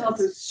behavioral health televisits.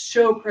 is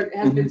so critical,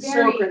 has been so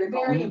Very, critical.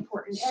 very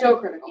important. So And,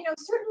 critical.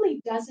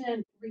 certainly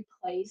doesn't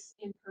replace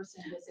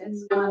in-person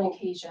visits No. on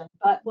occasion.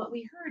 But what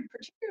we heard,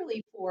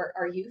 particularly for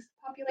our youth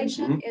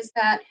population, is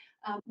that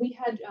we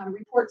had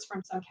reports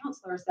from some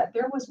counselors that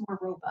there was more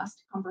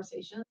robust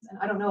conversations. And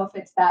I don't know if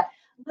it's that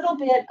little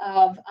bit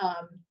of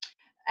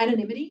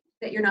anonymity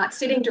that you're not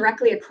sitting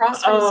directly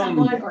across from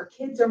someone, or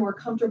kids are more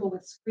comfortable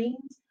with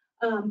screens.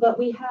 But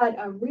we had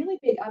a really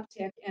big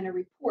uptick in a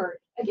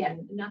report.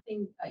 Again,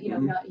 nothing,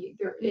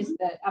 there is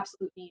the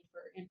absolute need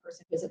for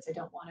in-person visits. I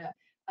don't want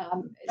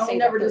to say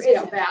never that there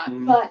discount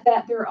isn't, that. but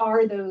that there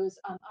are those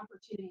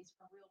opportunities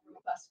for real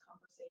robust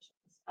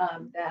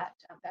conversations that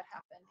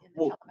happen in the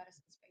Well,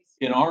 telemedicine space.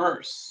 in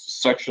our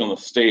section of the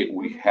state,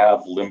 we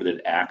have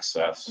limited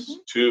access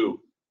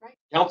to Right.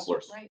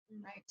 counselors. Right.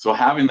 So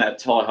having that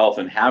telehealth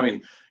and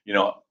having,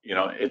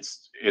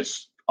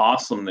 it's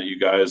awesome that you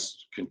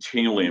guys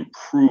continually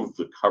improve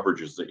the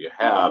coverages that you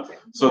have,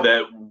 so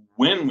that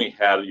when we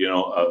had,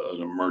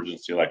 an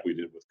emergency like we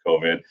did with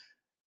COVID,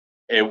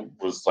 it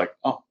was like,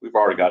 oh, we've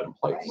already got it in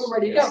place. Right. We're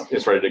ready to go.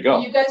 It's ready to go.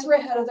 You guys were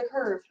ahead of the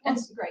curve. And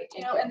That's great.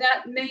 and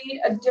that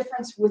made a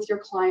difference with your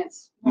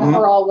clients' Mhm.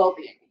 overall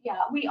well-being. Yeah,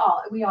 we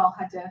all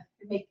had to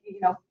make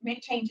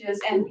changes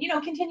and,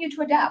 continue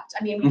to adapt.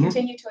 I mean, we Mhm.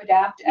 continue to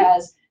adapt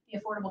as the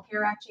Affordable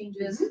Care Act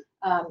changes.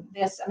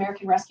 This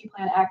American Rescue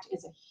Plan Act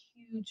is a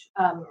huge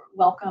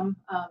welcome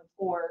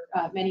for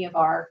many of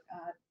our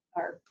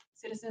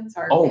citizens,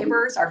 our Oh.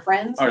 neighbors, our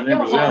friends. Our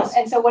neighbors, yes.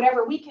 And so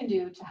whatever we can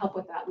do to help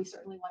with that, we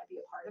certainly want to be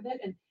a part of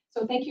it. And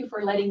so thank you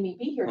for letting me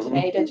be here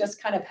today to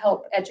just kind of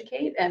help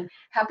educate, and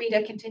happy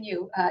to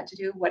continue to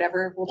do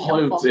whatever will be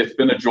Well, helpful. it's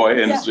been a joy,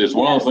 and Yeah. it's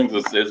one of those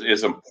things that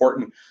is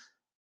important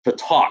to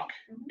talk,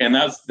 and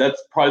that's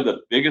probably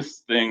the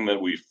biggest thing that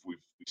we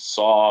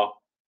saw,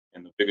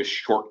 and the biggest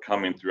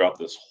shortcoming throughout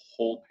this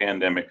whole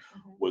pandemic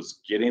was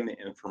getting the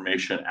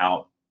information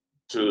out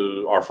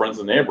to our friends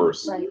and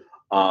neighbors. Right.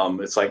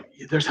 It's like,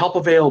 there's help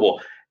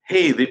available.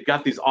 Hey, they've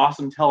got these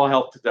awesome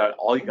telehealth that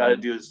all you got to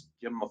Mhm. do is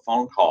give them a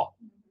phone call.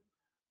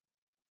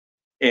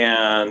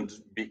 And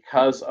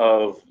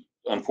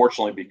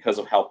unfortunately, because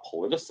of how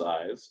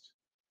politicized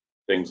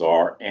things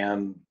are,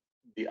 and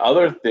the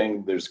other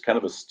thing, there's kind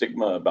of a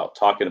stigma about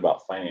talking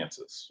about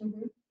finances.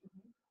 Mhm.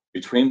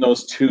 Between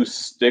those two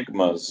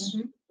stigmas,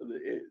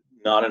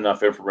 not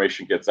enough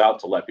information gets out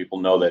to let people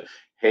know that,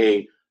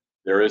 hey,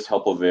 there is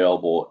help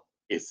available.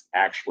 It's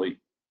actually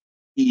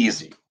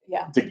easy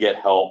Yeah. to get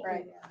help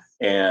Right.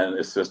 and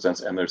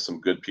assistance, and there's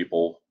some good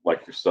people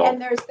like yourself And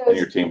there's and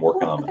your those, team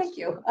working well, on this. thank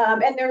you.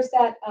 And there's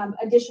that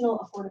additional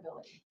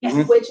affordability,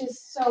 Mhm. which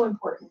is so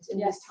important in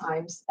Yes. these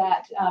times,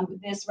 that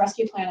this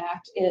Rescue Plan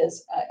Act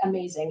is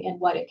amazing in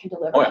what it can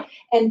deliver. Oh, yeah.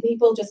 And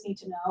people just need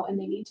to know, and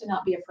they need to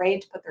not be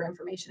afraid to put their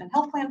information in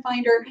Health Plan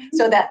Finder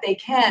so that they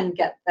can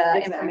get the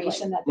Exactly.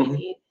 information that they Mhm.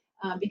 need.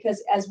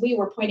 Because as we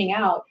were pointing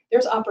out,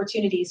 there's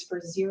opportunities for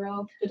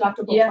zero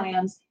deductible Yeah.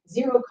 plans,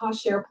 zero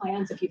cost share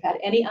plans if you've had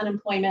any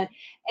unemployment,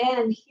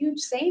 and huge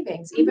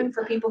savings, even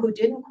for people who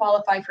didn't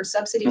qualify for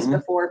subsidies Mhm.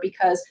 before,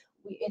 because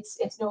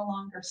it's no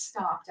longer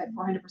stopped at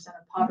 400%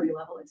 of poverty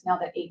level. It's now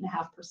that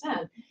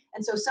 8.5%.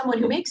 And so someone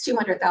who makes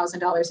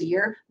 $200,000 a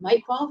year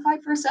might qualify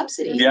for a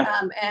subsidy.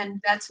 Yeah.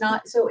 And that's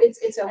not, so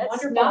it's a It's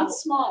wonderful. not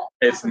small.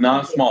 It's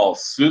not opportunity. small.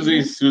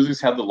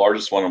 Susie's had the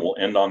largest one, and we'll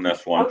end on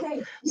this one.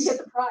 Okay, you get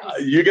the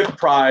prize. You get the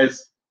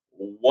prize.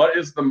 What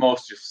is the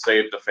most you've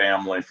saved a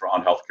family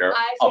on healthcare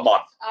a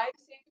month? I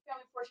saved the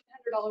family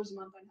 $1,400 a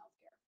month on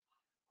healthcare.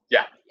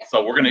 Yeah.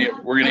 So we're gonna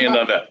end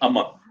on that, a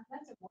month.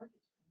 That's a mortgage.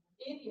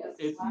 It is.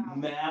 It's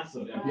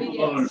massive, and It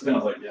people don't is. understand.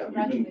 It's like, yeah, we've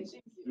been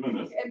Congratulations. doing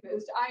this. It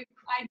moved.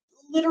 I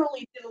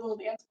literally did a little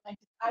dance. I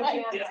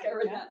danced, danced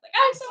over yeah. that. Like,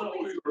 I'm so So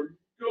pleased. we were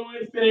going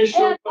to finish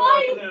And up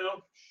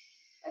now.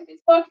 On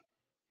Facebook.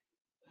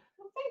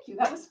 Well, thank you.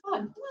 That was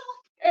fun.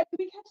 Did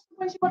we catch the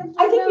points you wanted to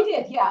I talk think about? we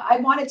did, yeah. I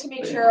wanted to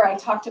make sure I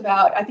talked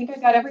about, I think I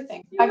got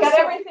everything. You I got were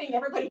so- everything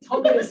everybody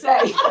told me to say.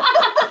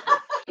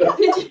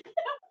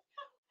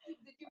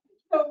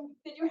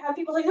 Did you have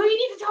people like, no, you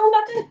need to tell them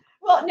about this?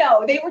 Well,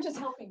 no, they were just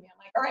helping me. I'm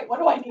like, all right, what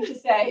do I need to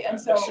say? And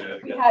so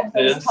Should we get had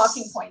those this.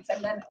 talking points,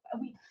 and then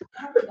we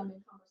covered them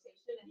in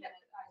conversation, and then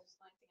I was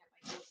glancing at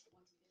my notes, the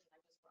ones we did, and I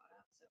just brought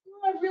up. So.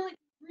 Well, I really,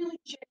 really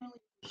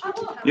genuinely appreciate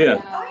you Oh, coming Yeah.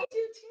 out. I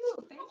do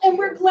too. Thank And you.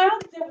 we're glad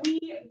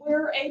that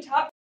we're a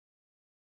top